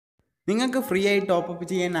നിങ്ങൾക്ക് ഫ്രീ ആയി ടോപ്പപ്പ്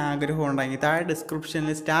ചെയ്യാൻ ആഗ്രഹമുണ്ടെങ്കിൽ താഴെ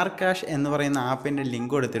ഡിസ്ക്രിപ്ഷനിൽ സ്റ്റാർ കാഷ് എന്ന് പറയുന്ന ആപ്പിൻ്റെ ലിങ്ക്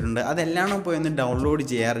കൊടുത്തിട്ടുണ്ട്. അതെല്ലാം പോയി ഒന്ന് ഡൗൺലോഡ്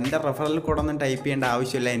ചെയ്യാറ്. എൻ്റെ റെഫറൽ കോഡൊന്നും ടൈപ്പ് ചെയ്യേണ്ട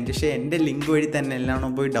ആവശ്യമില്ല. എൻ്റെ ലിങ്ക് വഴി തന്നെ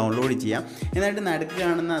എല്ലാം പോയി ഡൗൺലോഡ് ചെയ്യാം. എന്നിട്ട് നടുക്ക്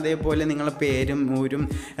കാണുന്ന അതേപോലെ നിങ്ങളെ പേരും ഊരും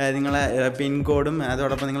നിങ്ങളെ പിൻകോഡും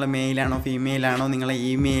അതോടൊപ്പം നിങ്ങളെ മെയിലാണോ ഫീമെയിലാണോ നിങ്ങളെ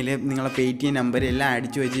ഇമെയിൽ നിങ്ങളെ പേടിഎം നമ്പർ എല്ലാം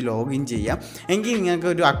അടിച്ചു വെച്ച് ലോഗിൻ ചെയ്യാം. എങ്കിൽ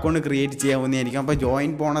നിങ്ങൾക്ക് ഒരു അക്കൗണ്ട് ക്രിയേറ്റ് ചെയ്യാവുന്നതായിരിക്കും. അപ്പോൾ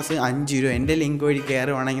ജോയിൻ ബോണസ് 5 രൂപ എൻ്റെ ലിങ്ക് വഴി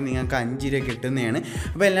കയറുവാണെങ്കിൽ നിങ്ങൾക്ക് 5 രൂപ കിട്ടുന്നതാണ്.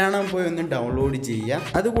 അപ്പോൾ എല്ലാം പോയി ഒന്ന് ഡൗൺലോഡ് ചെയ്യുക.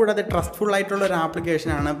 അതുകൂടാതെ ട്രസ്റ്റ്ഫുൾ ആയിട്ടുള്ള ഒരു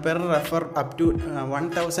ആപ്ലിക്കേഷനാണ്. Per refer up to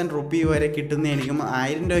 1000 rupee വരെ കിട്ടുന്നതായിരിക്കും.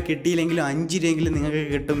 1000 രൂപ കിട്ടിയില്ലെങ്കിലും 5 രൂപയെങ്കിലും നിങ്ങൾക്ക്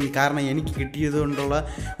കിട്ടും. കാരണം എനിക്ക് കിട്ടിയത് കൊണ്ടുള്ള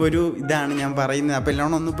ഒരു ഇതാണ് ഞാൻ പറയുന്നത്. അപ്പോൾ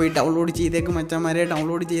എല്ലാം ഒന്ന് പോയി ഡൗൺലോഡ് ചെയ്തേക്ക് മച്ചന്മാരെ,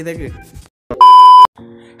 ഡൗൺലോഡ് ചെയ്തേക്ക്.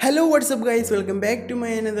 Hello WhatsApp guys, welcome back to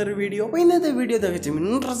my another video. അപ്പോൾ ഇന്നത്തെ വീഡിയോ തികച്ചും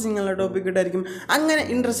ഇൻട്രസ്റ്റിംഗ് ഉള്ള ടോപ്പിക് ഇട്ടായിരിക്കും. അങ്ങനെ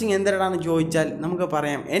ഇൻട്രസ്റ്റിംഗ് എന്തിനാണെന്ന് ചോദിച്ചാൽ നമുക്ക്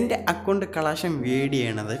പറയാം, എൻ്റെ അക്കൗണ്ട് കളക്ഷൻ വീഡിയോ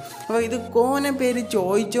ചെയ്യണത്. അപ്പോൾ ഇത് കോനെ പേര്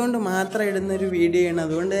ചോദിച്ചുകൊണ്ട് മാത്രം ഇടുന്നൊരു വീഡിയോ ആണ്.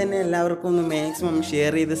 അതുകൊണ്ട് തന്നെ എല്ലാവർക്കും ഒന്ന് മാക്സിമം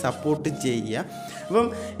ഷെയർ ചെയ്ത് സപ്പോർട്ട് ചെയ്യുക. അപ്പം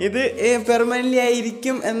ഇത് പെർമനൻ്റ്ലി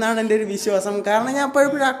ആയിരിക്കും എന്നാണ് എൻ്റെ ഒരു വിശ്വാസം. കാരണം ഞാൻ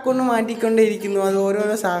അപ്പോഴപ്പോഴും അക്കൗണ്ട് മാറ്റിക്കൊണ്ടേയിരിക്കുന്നു. അത്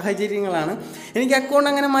ഓരോരോ സാഹചര്യങ്ങളാണ്. എനിക്ക് അക്കൗണ്ട്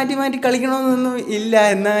അങ്ങനെ മാറ്റി കളിക്കണമെന്നൊന്നും ഇല്ല.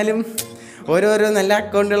 എന്നാലും ഓരോരോ നല്ല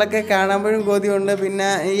അക്കൗണ്ടുകളൊക്കെ കാണുമ്പോഴും കൊതിയുണ്ട്. പിന്നെ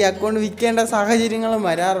ഈ അക്കൗണ്ട് വിൽക്കേണ്ട സാഹചര്യങ്ങളും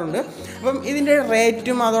വരാറുണ്ട്. അപ്പം ഇതിൻ്റെ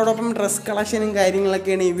റേറ്റും അതോടൊപ്പം ഡ്രസ് കളക്ഷനും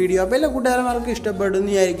കാര്യങ്ങളൊക്കെയാണ് ഈ വീഡിയോ. അപ്പോൾ എല്ലാ കൂട്ടുകാരന്മാർക്കും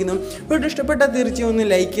ഇഷ്ടപ്പെടുന്നതായിരിക്കുന്നു. വീഡിയോ ഇഷ്ടപ്പെട്ടാൽ തീർച്ചയായും ഒന്ന്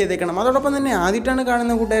ലൈക്ക് ചെയ്തേക്കണം. അതോടൊപ്പം തന്നെ ആദ്യമായിട്ടാണ്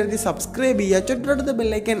കാണുന്ന കൂട്ടുകാർക്ക് സബ്സ്ക്രൈബ് ചെയ്യുക, തൊട്ടടുത്ത്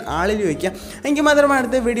ബെല്ലൈക്കൻ ആളിൽ വയ്ക്കുക. എങ്കിൽ മാത്രമേ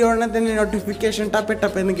അടുത്ത വീഡിയോ ഉടനെ തന്നെ നോട്ടിഫിക്കേഷൻ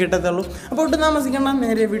ടപ്പ് എന്ന് കിട്ടത്തുള്ളൂ. അപ്പോൾ ഒട്ടും താമസിക്കണം,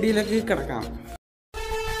 നേരെ വീഡിയോയിലേക്ക് കിടക്കാം.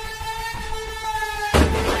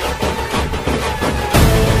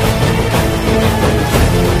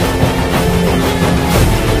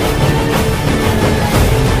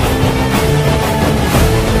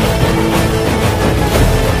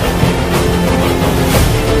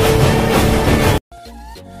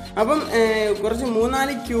 അപ്പം കുറച്ച്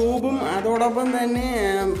 3-4 ക്യൂബും അതോടൊപ്പം തന്നെ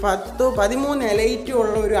 10-13 എലൈറ്റും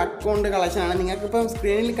ഉള്ള ഒരു അക്കൗണ്ട് കളക്ഷനാണ്. നിങ്ങൾക്കിപ്പം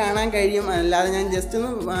സ്ക്രീനിൽ കാണാൻ കഴിയും. അല്ലാതെ ഞാൻ ജസ്റ്റ്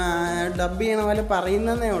ഒന്ന് ഡബ് ചെയ്യണ പോലെ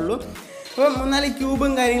പറയുന്നതേ ഉള്ളൂ. അപ്പം 3-4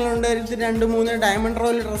 ക്യൂബും കാര്യങ്ങളുണ്ട്. 2-3 ഡയമണ്ട്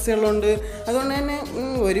റോയൽ ഡ്രസ്സുകളുണ്ട്. അതുകൊണ്ട് തന്നെ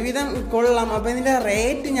ഒരുവിധം കൊള്ളാം. അപ്പോൾ ഇതിൻ്റെ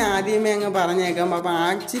റേറ്റ് ഞാൻ ആദ്യമേ അങ്ങ് പറഞ്ഞേക്കാം. അപ്പോൾ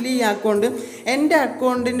ആക്ച്വലി ഈ അക്കൗണ്ട് എൻ്റെ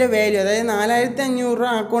അക്കൗണ്ടിൻ്റെ വാല്യൂ, അതായത് 4500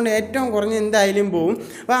 രൂപ അക്കൗണ്ട് ഏറ്റവും കുറഞ്ഞ് എന്തായാലും പോവും.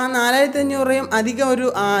 അപ്പോൾ ആ 4500 രൂപയും അധികം ഒരു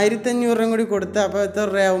 1500 രൂപയും കൂടി കൊടുത്താൽ അപ്പോൾ എത്ര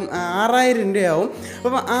രൂപയാവും? 6000 രൂപയാവും.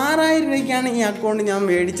 അപ്പോൾ 6000 രൂപയ്ക്കാണ് ഈ അക്കൗണ്ട് ഞാൻ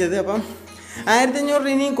മേടിച്ചത്. അപ്പം 1500 രൂപ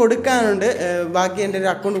ഇനിയും കൊടുക്കാനുണ്ട്. ബാക്കി എൻ്റെ ഒരു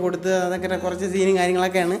അക്കൗണ്ട് കൊടുത്ത് അതൊക്കെ കുറച്ച് സീനും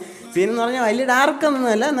കാര്യങ്ങളൊക്കെയാണ്. സീനെന്ന് പറഞ്ഞാൽ വലിയ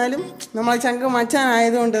ഡാർക്കൊന്നുമല്ല, എന്നാലും നമ്മൾ ചങ്ക്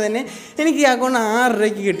മച്ചാനായതുകൊണ്ട് തന്നെ എനിക്ക് ഈ അക്കൗണ്ട് 6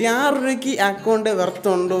 രൂപയ്ക്ക് കിട്ടി. 6 രൂപയ്ക്ക് അക്കൗണ്ട്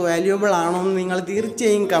വെർത്തുണ്ടോ, വാല്യുബിൾ ആണോ എന്ന് നിങ്ങൾ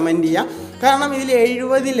തീർച്ചയായും കമൻറ്റ് ചെയ്യുക. കാരണം ഇതിൽ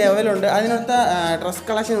 70 ലെവലുണ്ട്. അതിനകത്ത് ഡ്രസ്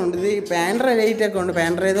കളക്ഷൻ ഉണ്ട്. ഇത് പാൻഡർ എലൈറ്റൊക്കെ ഉണ്ട്.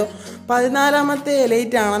 പാൻഡർ ഏതോ 14ാമത്തെ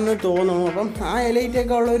എലൈറ്റ് ആണെന്ന് തോന്നുന്നു. അപ്പം ആ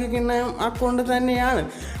എലൈറ്റൊക്കെ ഉള്ളൊരു അക്കൗണ്ട് തന്നെയാണ്.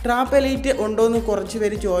 ട്രാപ്പ് എലൈറ്റ് ഉണ്ടോ എന്ന് കുറച്ച്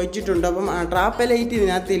പേര് ചോദിച്ചിട്ടുണ്ട്. അപ്പം ആ ട്രാപ്പ് എലൈറ്റ്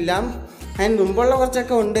ഇതിനകത്തില്ല. അതിന് മുമ്പുള്ള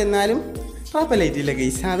കുറച്ചൊക്കെ ഉണ്ട്, എന്നാലും ട്രാപ്പ് എലൈറ്റ് ഇല്ല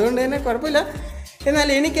ഗെയ്സ്. അതുകൊണ്ട് തന്നെ കുഴപ്പമില്ല. എന്നാൽ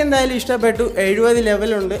എനിക്കെന്തായാലും ഇഷ്ടപ്പെട്ടു. 70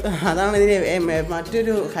 ലെവലുണ്ട്. അതാണ് ഇതിന്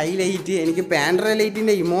മറ്റൊരു ഹൈലൈറ്റ്. എനിക്ക് പാൻഡർ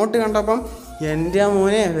എലൈറ്റിൻ്റെ ഇമോട്ട് കണ്ടപ്പം എൻ്റെ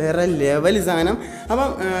മോനെ വേറെ ലെവൽ സാധനം. അപ്പം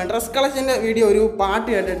ഡ്രസ് കളക്ഷൻ്റെ വീഡിയോ ഒരു പാട്ട്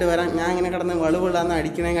കേട്ടിട്ട് വരാം. ഞാൻ ഇങ്ങനെ കിടന്ന് വെളുവിടാന്ന്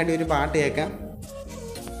അടിക്കണേക്കാട്ടി ഒരു പാട്ട് കേൾക്കാം.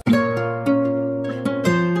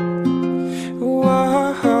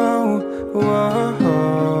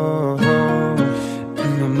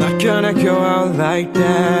 I'm not gonna go out like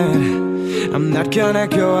that. I'm not gonna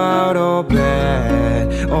go out all bad,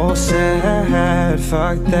 all sad,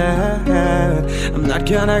 fuck that. I'm not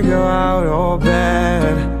gonna go out all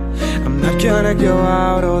bad. I'm not gonna go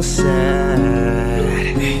out all sad.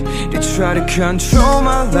 They try to control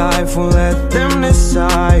my life, won't let them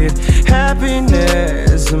decide.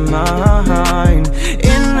 Happiness of mine.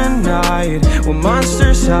 In the night, when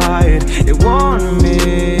monsters hide, they want me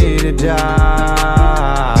to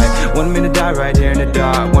die. Want me to die right here in the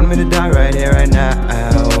dark. Want me to die right here, right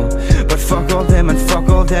now. But fuck all them and fuck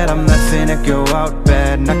all that. I'm not finna go out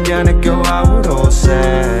bad. Not gonna go out all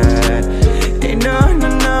sad. Hey, no, no,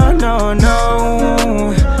 no, no, no.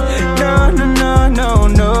 No, no, no, no,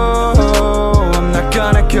 no. I'm not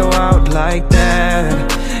gonna go out like that.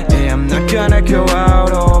 Hey, I'm not gonna go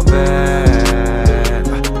out all bad.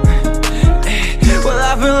 Well,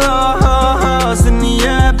 I've been lost in the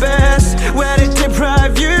abyss, where they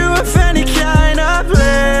deprive you of any kind of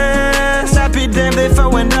bliss. I'd be damned if I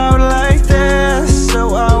went out like this. So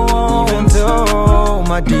I won't. Even though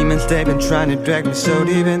my demons, they've been trying to drag me so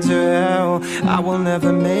deep into hell, I will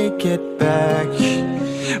never make it back.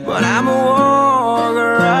 But I'ma walk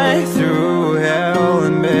right through hell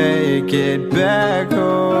and make it back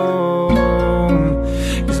home.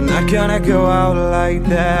 'Cause I'm not not gonna go out like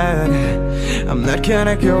that. I'm not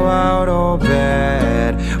gonna go out all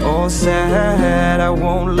bad, all sad. I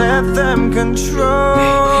won't let them control me.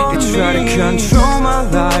 They try to control my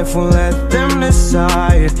life, won't let them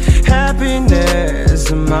decide.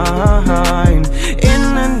 Happiness in mine. In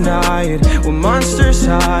the night, when monsters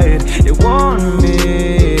hide, they want me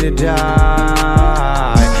to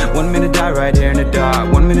die. Want me to die right here in the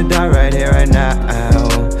dark. Want me to die right here, right now.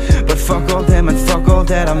 But fuck all them and fuck all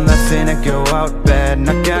that. I'm not finna go out bad.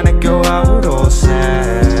 Not gonna go out all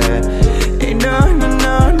sad. Hey, no, no,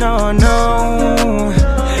 no, no, no.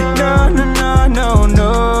 No, no, no, no,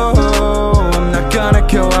 no. I'm not gonna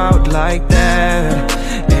go out like that.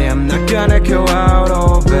 Hey, I'm not gonna go out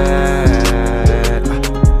all bad.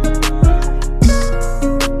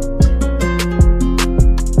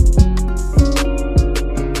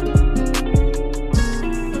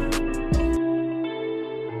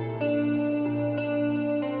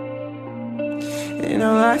 In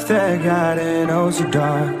a life that got in, oh so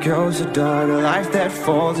dark, oh so dark. A life that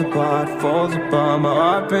falls apart, falls apart. My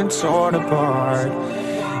heart been torn apart,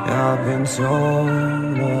 I've been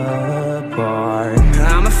torn apart.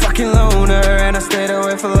 I'm a fucking loner and I stayed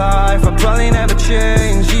away for life. I probably never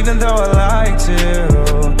change, even though I like to.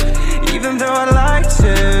 Even though I like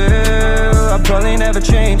to, I probably never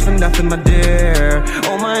change for nothing, my dear.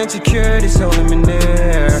 All my insecurities holding me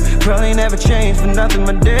near. Probably never change for nothing,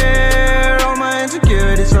 my dear. All my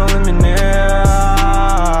insecurities holding me near.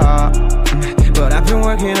 But I've been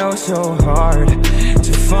working oh so hard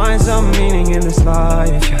to find some meaning in this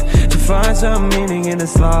life. To find some meaning in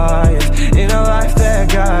this life. In a life that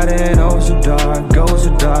got it oh so dark, oh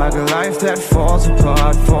so dark. A life that falls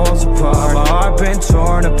apart, falls apart. My heart been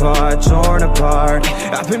torn apart, torn apart.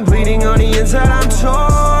 I've been bleeding on the inside, I'm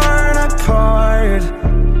torn apart.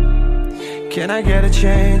 Can I get a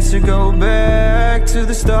chance to go back to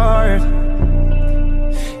the start?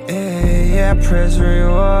 Yeah, press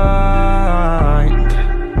rewind.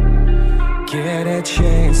 Get a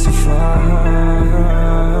chance to find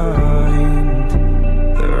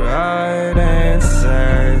the right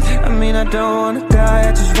answers. I mean, I don't wanna die,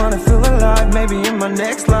 I just wanna feel alive. Maybe in my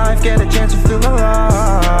next life, get a chance to feel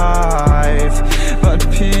alive. But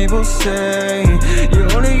people say you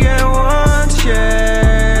only get one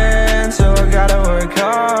chance, so I gotta work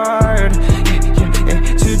hard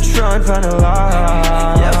to try and find a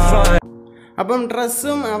life. Yeah, fine. അപ്പം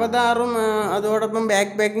ഡ്രസ്സും അവതാറും അതോടൊപ്പം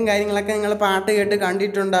back പാക്കും കാര്യങ്ങളൊക്കെ നിങ്ങൾ പാട്ട് കേട്ട്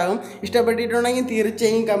കണ്ടിട്ടുണ്ടാകും. ഇഷ്ടപ്പെട്ടിട്ടുണ്ടെങ്കിൽ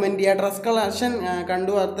തീർച്ചയായും കമൻറ്റ് ചെയ്യുക. ഡ്രസ് കളക്ഷൻ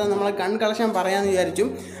കണ്ടു അർത്ഥം നമ്മളെ കളക്ഷൻ പറയാമെന്ന് വിചാരിച്ചു.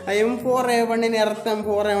 M4A1 അർത്ഥം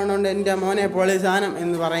 4A1 കൊണ്ട് എൻ്റെ മോനെ പൊളി സാധനം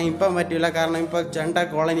എന്ന് പറയാൻ ഇപ്പം പറ്റില്ല, കാരണം ഇപ്പോൾ ചെണ്ട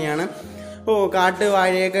കോളനിയാണ്. കാട്ട്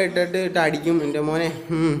വാഴയൊക്കെ ഇട്ടിട്ട് അടിക്കും എൻ്റെ മോനെ.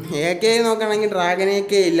 AK നോക്കുകയാണെങ്കിൽ ഡ്രാഗൺ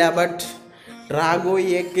AK ഇല്ല, ബട്ട് ഡ്രാഗോ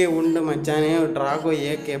AK ഉണ്ട് മച്ചാനെ. ഡ്രാഗോ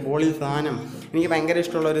AK പൊളി സാധനം. എനിക്ക് ഭയങ്കര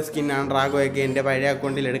ഇഷ്ടമുള്ളൊരു സ്കിന്നാണ് ഡ്രാഗോ AK. എൻ്റെ പഴയ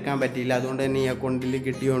അക്കൗണ്ടിൽ എടുക്കാൻ പറ്റിയില്ല, അതുകൊണ്ട് തന്നെ ഈ അക്കൗണ്ടിൽ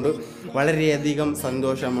കിട്ടിയതുകൊണ്ട് വളരെയധികം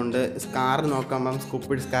സന്തോഷമുണ്ട്. സ്കാർ നോക്കുമ്പം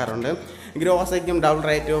സ്കൂപ്പിഡ് സ്കാറുണ്ട്. ഗ്രോസയ്ക്കും ഡബിൾ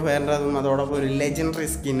റേറ്റ് ഓഫ് ഫെയറിൻ്റെതും അതോടൊപ്പം ഒരു ലെജൻഡറി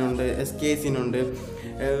സ്കിന്നുണ്ട്, SKസിനുണ്ട്.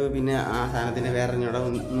 പിന്നെ ആ സാധനത്തിന് വേറെ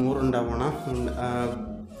 100 ഉണ്ടാവണം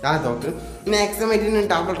അതൊക്കെ. പിന്നെ എക്സമൈറ്റിന്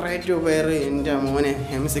ഡബിൾ റേറ്റ് ഓഫ് ഫെയർ എൻ്റെ മോനെ.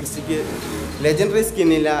 M60ക്ക് ലെജൻഡറി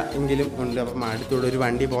സ്കിന്നില്ല എങ്കിലും ഉണ്ട്. അപ്പം അടുത്തൂടെ ഒരു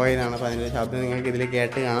വണ്ടി പോയതാണ്, അപ്പോൾ അതിൻ്റെ ശബ്ദം നിങ്ങൾക്ക് ഇതിൽ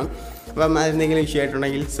കേട്ട് കാണാം. അപ്പം അതെന്തെങ്കിലും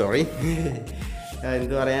ഇഷ്യൂ സോറി.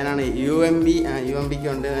 എന്ത് പറയാനാണ്, UMBക്ക്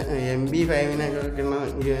ഉണ്ട്. MB5 കിട്ടുന്ന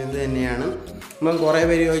ഇത് തന്നെയാണ്. അപ്പം കുറേ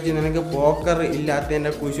പേര് ചോദിച്ചു നിനക്ക് പോക്കർ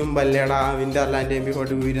ഇല്ലാത്തതിൻ്റെ കുശുമ്പല്ലേടാ വിൻ്റർലാൻഡ്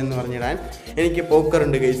MP40 വീരെന്ന് പറഞ്ഞിടാൻ. എനിക്ക്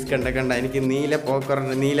പോക്കറുണ്ട് ഗൈസ്, കണ്ട എനിക്ക് നീല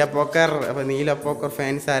പോക്കറുണ്ട്, നീല പോക്കർ. അപ്പോൾ നീല പോക്കർ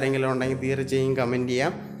ഫാൻസ് ആരെങ്കിലും ഉണ്ടെങ്കിൽ തീർച്ചയായും കമൻറ്റ്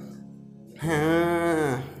ചെയ്യാം.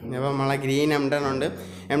 അപ്പോൾ നമ്മളെ ഗ്രീൻ M10 ഉണ്ട്.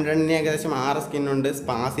 M10ന് ഏകദേശം 6 സ്കിന്നുണ്ട്,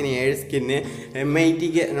 സ്പാസിന് 7 സ്കിന്ന്,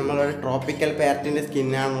 MITക്ക് നമ്മളൊരു ട്രോപ്പിക്കൽ പാരറ്റിൻ്റെ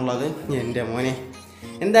സ്കിന്നാണുള്ളത്. എൻ്റെ മോനെ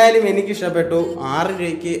എന്തായാലും എനിക്കിഷ്ടപ്പെട്ടു. 6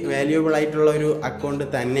 രൂപയ്ക്ക് വാല്യൂബിൾ ആയിട്ടുള്ള ഒരു അക്കൗണ്ട്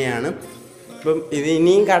തന്നെയാണ്. അപ്പം ഇത്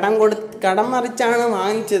ഇനിയും കടം മറിച്ചാണ്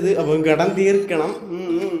വാങ്ങിച്ചത്, അപ്പം കടം തീർക്കണം.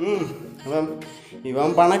 അപ്പം ഇവൻ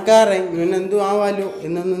പണക്കാരൻ, ഇവനെന്തു ആവാലോ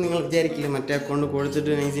എന്നൊന്നും നിങ്ങൾ വിചാരിക്കില്ല. മറ്റേ അക്കൗണ്ട്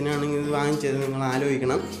കൊടുത്തിട്ട് നൈസിനാണെങ്കിൽ ഇത് വാങ്ങിച്ചത് നിങ്ങൾ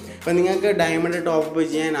ആലോചിക്കണം. അപ്പം നിങ്ങൾക്ക് ഡയമണ്ട് ടോപ്പപ്പ്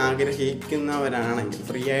ചെയ്യാൻ ആഗ്രഹിക്കുന്നവരാണെങ്കിൽ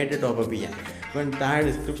ഫ്രീ ആയിട്ട് ടോപ്പപ്പ് ചെയ്യാം. അപ്പം താഴെ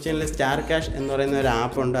ഡിസ്ക്രിപ്ഷനിൽ സ്റ്റാർ ക്യാഷ് എന്ന് പറയുന്ന ഒരു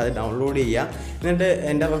ആപ്പുണ്ട്, അത് ഡൗൺലോഡ് ചെയ്യുക. എന്നിട്ട്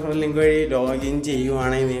എൻ്റെ റെഫറൽ ലിങ്ക് വഴി ലോഗിൻ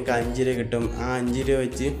ചെയ്യുവാണെങ്കിൽ നിങ്ങൾക്ക് 5 രൂപ കിട്ടും. ആ 5 രൂപ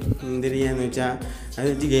വെച്ച് എന്ത് ചെയ്യാന്ന് വെച്ചാൽ അത്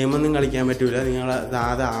വെച്ച് ഗെയിമൊന്നും കളിക്കാൻ പറ്റില്ല. നിങ്ങൾ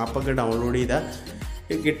അത് ആപ്പൊക്കെ ഡൗൺലോഡ് ചെയ്താൽ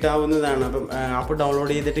കിട്ടാവുന്നതാണ്. അപ്പം ആപ്പ്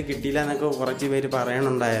ഡൗൺലോഡ് ചെയ്തിട്ട് കിട്ടിയില്ല എന്നൊക്കെ കുറച്ച് പേര്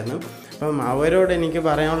പറയണുണ്ടായിരുന്നു. അപ്പം അവരോട് എനിക്ക്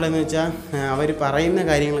പറയാനുള്ളതെന്ന് വെച്ചാൽ അവർ പറയുന്ന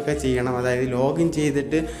കാര്യങ്ങളൊക്കെ ചെയ്യണം. അതായത് ലോഗിൻ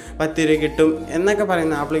ചെയ്തിട്ട് 10 രൂപ കിട്ടും എന്നൊക്കെ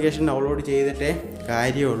പറയുന്ന ആപ്ലിക്കേഷൻ ഡൗൺലോഡ് ചെയ്തിട്ടേ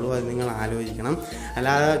കാര്യമുള്ളൂ. അത് നിങ്ങൾ ആലോചിക്കണം.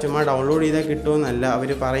 അല്ലാതെ ചുമ്മാ ഡൗൺലോഡ് ചെയ്താൽ കിട്ടുമെന്നല്ല,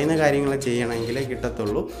 അവർ പറയുന്ന കാര്യങ്ങൾ ചെയ്യണമെങ്കിലേ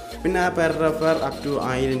കിട്ടത്തുള്ളൂ. പിന്നെ പെർ റെഫർ അപ് ടു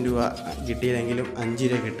 1000 രൂപ കിട്ടിയില്ലെങ്കിലും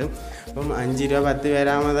 5 രൂപ കിട്ടും. അപ്പം 5 രൂപ 10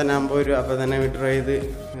 പേരാകുമ്പോൾ തന്നെ 50 രൂപ അപ്പോൾ തന്നെ വിഡ്രോ ചെയ്ത്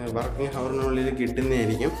വർക്കിംഗ് ഹവറിനുള്ളിൽ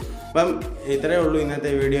കിട്ടുന്നതായിരിക്കും. അപ്പം ഇത്രയേ ഉള്ളൂ ഇന്നത്തെ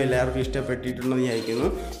വീഡിയോ. എല്ലാവർക്കും ഇഷ്ടപ്പെട്ടിട്ടുണ്ടെന്ന് വിചാരിക്കുന്നു.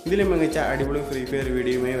 ഇതിലും മികച്ച അടിപൊളി ഫ്രീ ഫയർ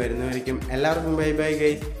വീഡിയോയുമായി വരുന്നവരിക്കും എല്ലാവർക്കും bye bye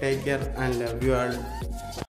guys. Take care and love you all.